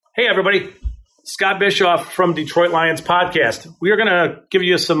Hey, everybody. Scott Bischoff from Detroit Lions podcast. We are going to give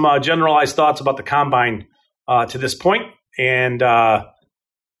you some generalized thoughts about the combine to this point, and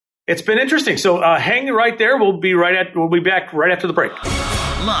it's been interesting. So hang right there. We'll be back right after the break.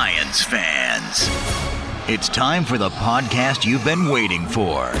 Lions fans, it's time for the podcast you've been waiting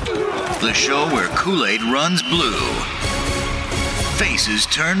for. The show where Kool-Aid runs blue, faces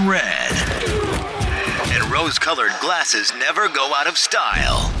turn red, and rose-colored glasses never go out of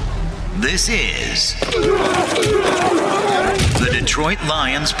style. This is the Detroit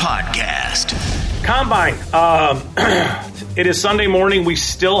Lions podcast. Combine. It is Sunday morning. We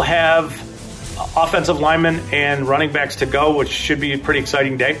still have offensive linemen and running backs to go, which should be a pretty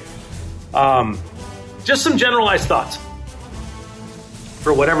exciting day. Just some generalized thoughts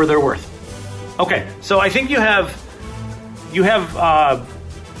for whatever they're worth. Okay, so I think you have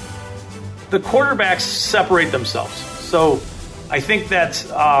the quarterbacks separate themselves. So I think that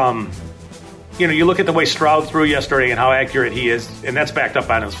you look at the way Stroud threw yesterday and how accurate he is, and that's backed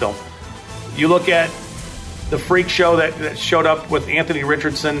up on his film. You look at the freak show that showed up with Anthony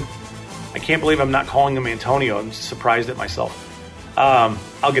Richardson. I can't believe I'm not calling him Antonio. I'm surprised at myself.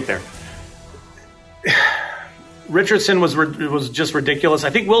 I'll get there. Richardson was just ridiculous. I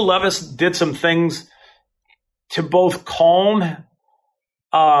think Will Levis did some things to both calm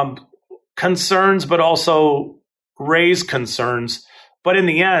concerns, but also raise concerns. But in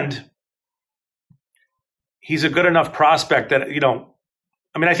the end, he's a good enough prospect that,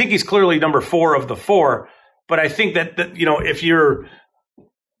 I think he's clearly number 4 of the 4, but I think that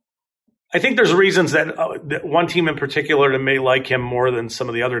I think there's reasons that one team in particular may like him more than some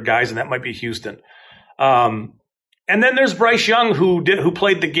of the other guys, and that might be Houston. And then there's Bryce Young, who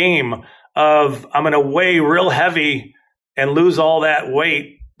played the game of, I'm going to weigh real heavy and lose all that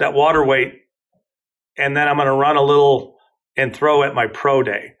weight, that water weight, and then I'm going to run a little and throw at my pro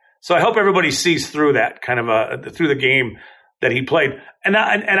day. So I hope everybody sees through that kind of through the game that he played. And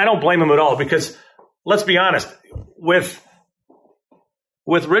I don't blame him at all, because let's be honest, with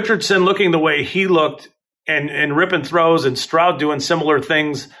Richardson looking the way he looked and ripping throws and Stroud doing similar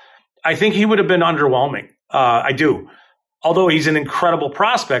things, I think he would have been underwhelming. I do. Although he's an incredible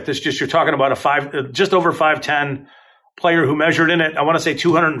prospect, it's just you're talking about just over 5'10" player who measured in it, I want to say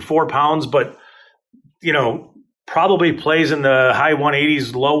 204 pounds, but probably plays in the high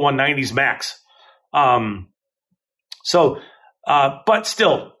 180s, low 190s max. But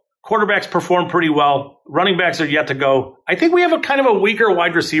still, quarterbacks perform pretty well. Running backs are yet to go. I think we have a kind of a weaker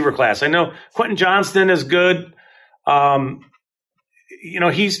wide receiver class. I know Quentin Johnston is good.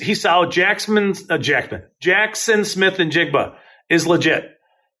 He's solid. Jackson, Smith, and Jigba is legit.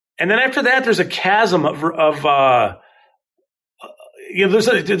 And then after that, there's a chasm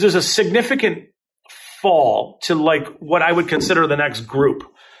there's a significant fall to like what I would consider the next group.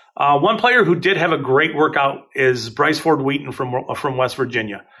 One player who did have a great workout is Bryce Ford Wheaton from West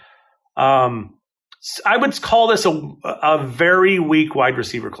Virginia. I would call this a very weak wide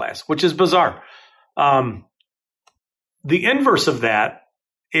receiver class, which is bizarre. The inverse of that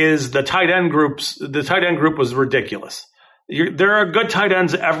is the tight end groups. The tight end group was ridiculous. There are good tight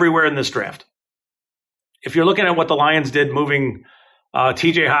ends everywhere in this draft. If you're looking at what the Lions did moving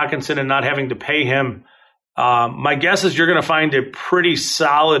TJ Hawkinson and not having to pay him, my guess is you're going to find a pretty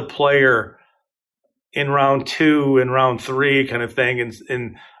solid player in round 2 and round 3 kind of thing.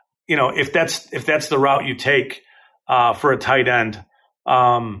 And if that's the route you take for a tight end,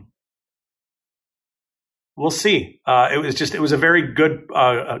 we'll see. It was a very good,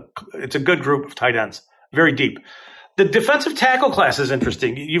 it's a good group of tight ends, very deep. The defensive tackle class is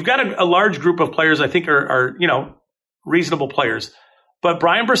interesting. You've got a large group of players I think are reasonable players. But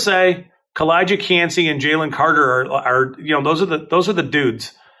Brian Bresee, Kalijah Cansey, and Jalen Carter are those are the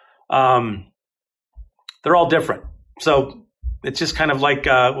dudes. They're all different. So it's just kind of like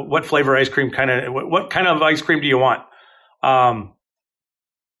what flavor ice cream what kind of ice cream do you want?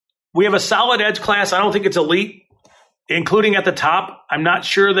 We have a solid edge class. I don't think it's elite, including at the top. I'm not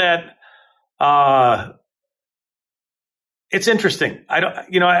sure that it's interesting.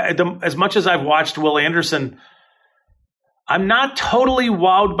 As much as I've watched Will Anderson, I'm not totally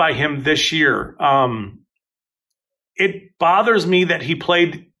wowed by him this year. It bothers me that he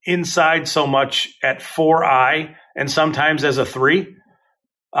played inside so much at 4I and sometimes as a 3,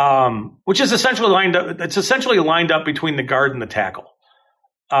 which is essentially lined up. It's essentially lined up between the guard and the tackle.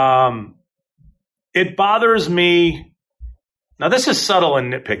 It bothers me. Now, this is subtle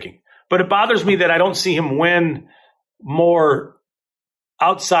and nitpicking, but it bothers me that I don't see him win more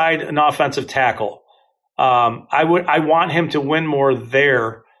outside an offensive tackle. I want him to win more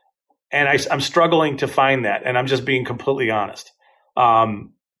there, and I'm struggling to find that, and I'm just being completely honest.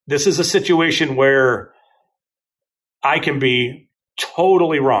 this is a situation where I can be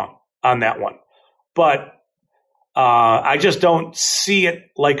totally wrong on that one. But I just don't see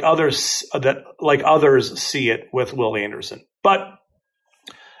it like others see it with Will Anderson. But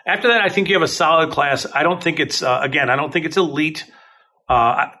after that, I think you have a solid class. I don't think it's I don't think it's elite.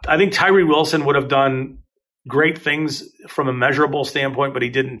 I think Tyree Wilson would have done great things from a measurable standpoint, but he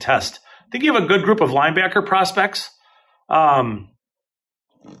didn't test. I think you have a good group of linebacker prospects. But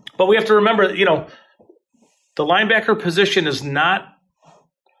we have to remember, the linebacker position is not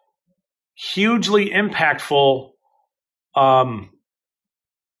hugely impactful. All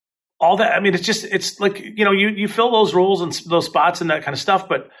that, I mean, it's like, you fill those roles and those spots and that kind of stuff.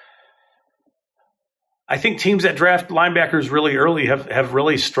 But I think teams that draft linebackers really early have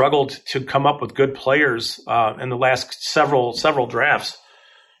really struggled to come up with good players in the last several drafts.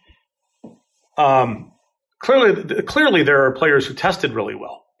 Clearly there are players who tested really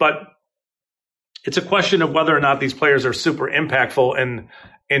well, but it's a question of whether or not these players are super impactful in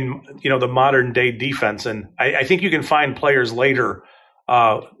the modern day defense. And I think you can find players later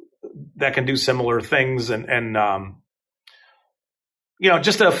that can do similar things and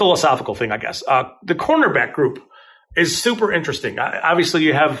just a philosophical thing, I guess. The cornerback group is super interesting. Obviously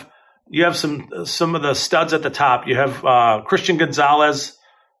you have some of the studs at the top. You have Christian Gonzalez,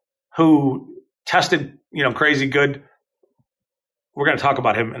 who tested, crazy good. We're going to talk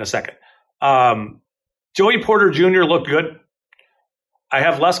about him in a second. Joey Porter Jr. looked good. I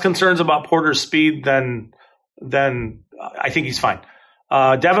have less concerns about Porter's speed than I think he's fine.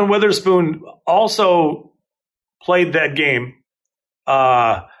 Devin Witherspoon also played that game.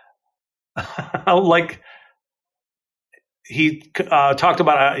 Like he talked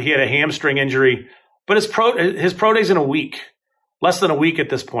about, he had a hamstring injury, but his pro day's in a week, less than a week at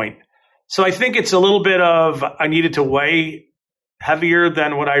this point. So I think it's a little bit of, I needed to weigh heavier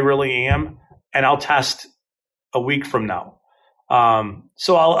than what I really am, and I'll test a week from now.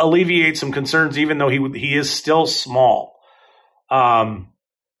 So I'll alleviate some concerns, even though he is still small. And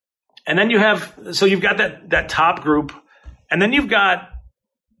then you've got that top group, and then you've got,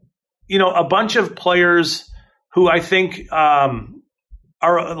 a bunch of players who I think are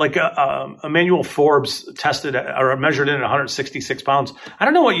like Emmanuel Forbes tested or measured in at 166 pounds. I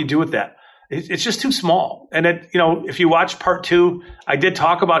don't know what you do with that. It's just too small. And if you watch part 2, I did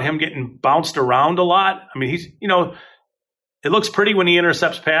talk about him getting bounced around a lot. I mean, he's, it looks pretty when he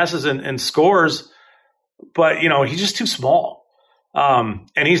intercepts passes and scores, but he's just too small.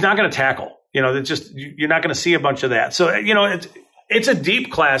 And he's not going to tackle. You're not going to see a bunch of that. So it's a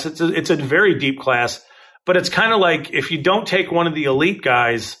deep class. It's a very deep class. But it's kind of like, if you don't take one of the elite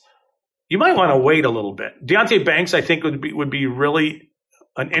guys, you might want to wait a little bit. Deonte Banks, I think, would be really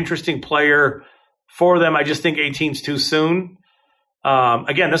an interesting player for them. I just think 18's too soon.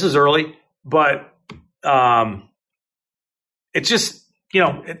 Again, this is early, but it's just,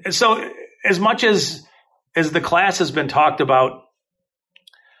 so as much as the class has been talked about,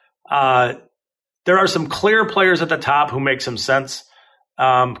 there are some clear players at the top who make some sense.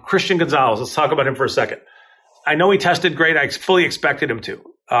 Christian Gonzalez, let's talk about him for a second. I know he tested great. I fully expected him to.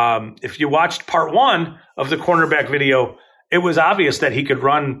 If you watched part 1 of the cornerback video, it was obvious that he could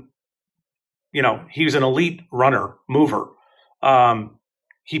run. He was an elite runner, mover.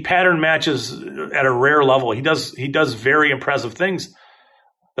 He pattern matches at a rare level. He does very impressive things.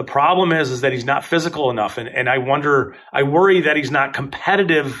 The problem is that he's not physical enough, and I worry that he's not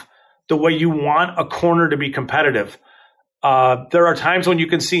competitive the way you want a corner to be competitive. There are times when you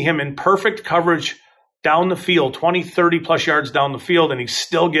can see him in perfect coverage down the field, 20, 30 plus yards down the field, and he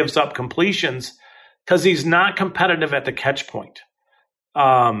still gives up completions because he's not competitive at the catch point.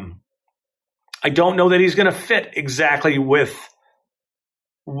 I don't know that he's going to fit exactly with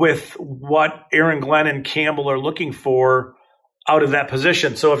what Aaron Glenn and Campbell are looking for out of that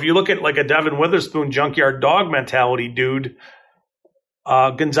position. So if you look at like a Devin Witherspoon junkyard dog mentality dude,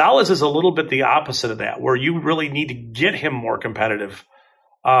 Gonzalez is a little bit the opposite of that, where you really need to get him more competitive.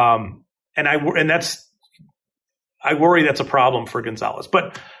 I worry that's a problem for Gonzalez.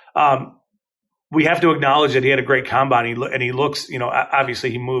 But we have to acknowledge that he had a great combine, and he looks, obviously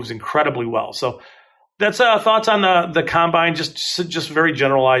he moves incredibly well. So that's thoughts on the combine, just very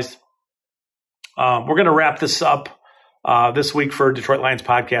generalized. We're going to wrap this up this week for Detroit Lions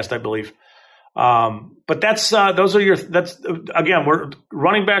podcast, I believe. But again,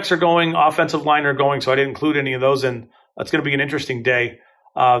 running backs are going, offensive line are going, so I didn't include any of those in. That's going to be an interesting day.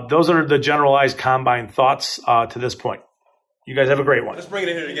 Those are the generalized combine thoughts to this point. You guys have a great one. Let's bring it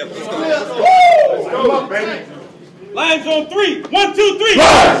in here together. Let's go. Let's go, baby. Lions on 3. 1, 2, 3.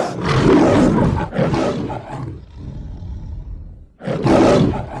 Lions!